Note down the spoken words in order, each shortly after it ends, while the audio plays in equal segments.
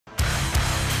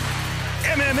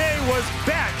MMA was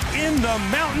back in the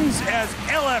mountains as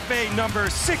LFA number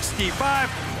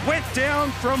 65 went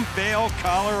down from Vail,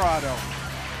 Colorado.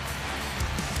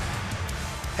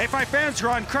 Hey, fight fans,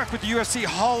 Ron Kruk with the UFC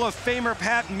Hall of Famer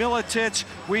Pat Miletich.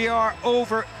 We are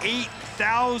over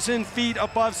 8,000 feet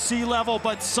above sea level,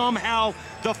 but somehow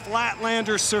the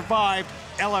Flatlanders survived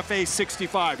LFA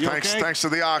 65. You okay? Thanks to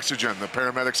the oxygen. The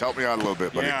paramedics helped me out a little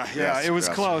bit, buddy. Yeah, yes, it was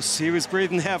close. He was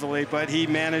breathing heavily, but he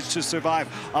managed to survive.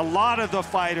 A lot of the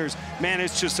fighters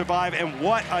managed to survive, and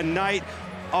what a night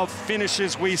of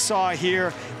finishes we saw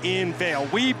here in Vail.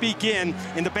 We begin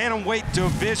in the bantamweight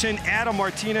division. Adam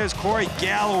Martinez, Corey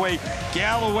Galloway.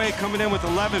 Galloway coming in with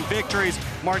 11 victories.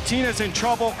 Martinez in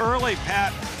trouble early,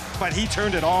 Pat, but he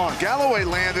turned it on. Galloway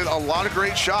landed a lot of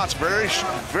great shots, very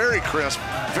crisp,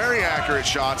 very accurate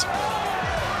shots,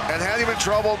 and had him in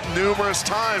trouble numerous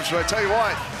times. But I tell you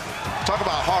what, talk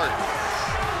about heart.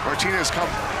 Martinez come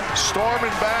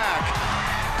storming back,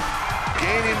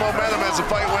 gaining momentum as the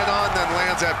fight went on, then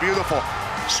lands that beautiful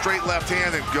straight left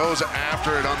hand and goes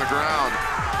after it on the ground.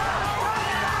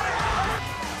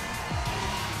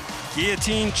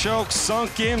 Guillotine choke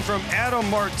sunk in from Adam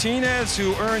Martinez,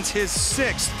 who earns his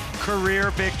 6th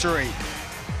career victory.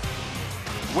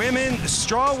 Women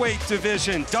strawweight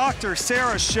division, Dr.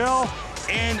 Sarah Schell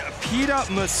and Peta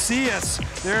Macias.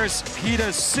 There's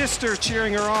Peta's sister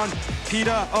cheering her on.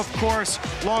 Peta, of course,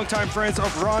 longtime friends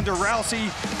of Ronda Rousey,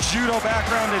 judo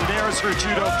background, and there's her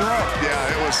judo throw.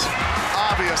 Yeah, it was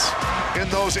obvious in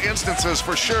those instances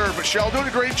for sure, but Schell doing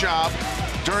a great job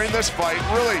during this fight.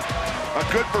 Really a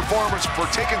good performance for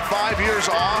taking 5 years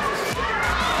off.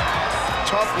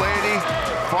 Tough lady,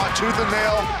 fought tooth and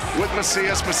nail with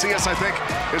Macias. Macias, I think,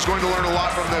 is going to learn a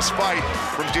lot from this fight,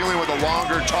 from dealing with a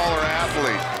longer, taller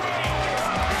athlete.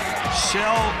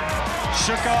 Schell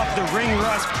shook off the ring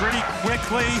rust pretty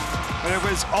quickly, but it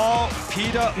was all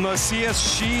Peta Macias.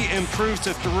 She improves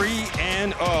to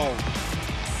 3-0.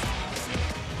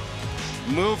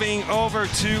 Moving over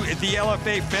to the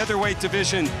LFA featherweight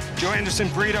division, Joe Anderson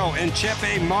Brito and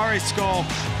Chepe Mariscal.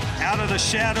 Out of the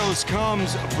shadows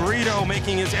comes Brito,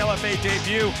 making his LFA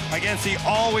debut against the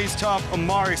always tough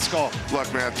Mariscal.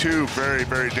 Look, man, two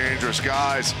very dangerous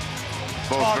guys.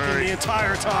 Both talking the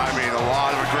entire time. I mean, a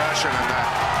lot of aggression in that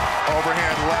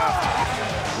overhand left.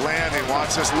 Landing,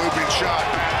 watch this looping shot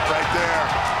right there.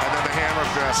 And then the hammer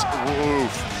fist.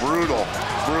 Oof, brutal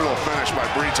finish by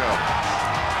Brito.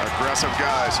 Aggressive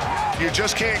guys. You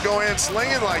just can't go in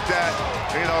slinging like that.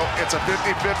 You know, it's a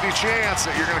 50-50 chance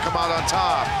that you're going to come out on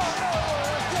top.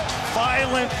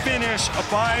 Violent finish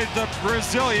by the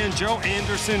Brazilian Joe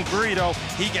Anderson Brito.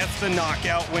 He gets the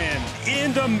knockout win.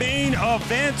 In the main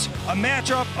event, a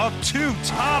matchup of 2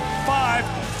 top 5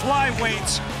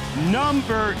 flyweights.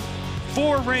 Number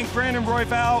 4 ranked Brandon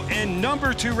Royval and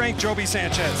number 2 ranked Joby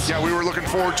Sanchez. Yeah, we were looking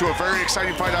forward to a very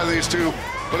exciting fight out of these two.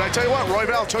 But I tell you what,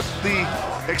 Royval took the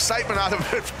excitement out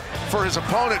of it for his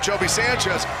opponent, Joby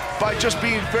Sanchez, by just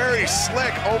being very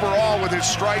slick overall with his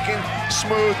striking,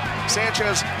 smooth.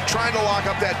 Sanchez trying to lock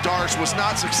up that Darce was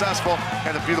not successful,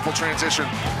 and a beautiful transition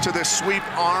to this sweep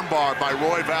armbar by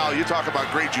Royval. You talk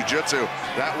about great jiu-jitsu.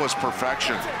 That was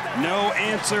perfection. No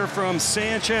answer from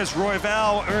Sanchez.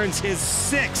 Royval earns his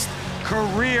 6th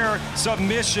career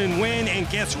submission win and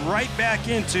gets right back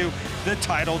into the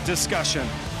title discussion.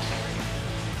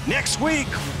 Next week,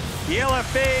 the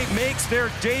LFA makes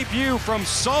their debut from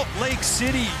Salt Lake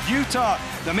City, Utah.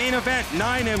 The main event,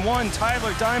 9-1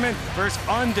 Tyler Diamond versus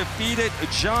undefeated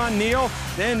John Neal.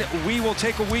 Then we will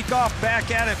take a week off,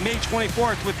 back at it May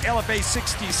 24th with LFA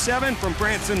 67 from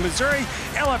Branson, Missouri,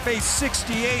 LFA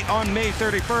 68 on May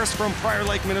 31st from Prior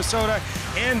Lake, Minnesota,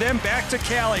 and then back to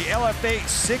Cali, LFA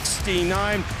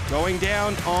 69 going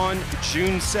down on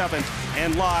June 7th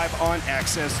and live on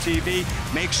AXS TV.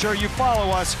 Make sure you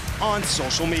follow us on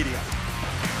social media.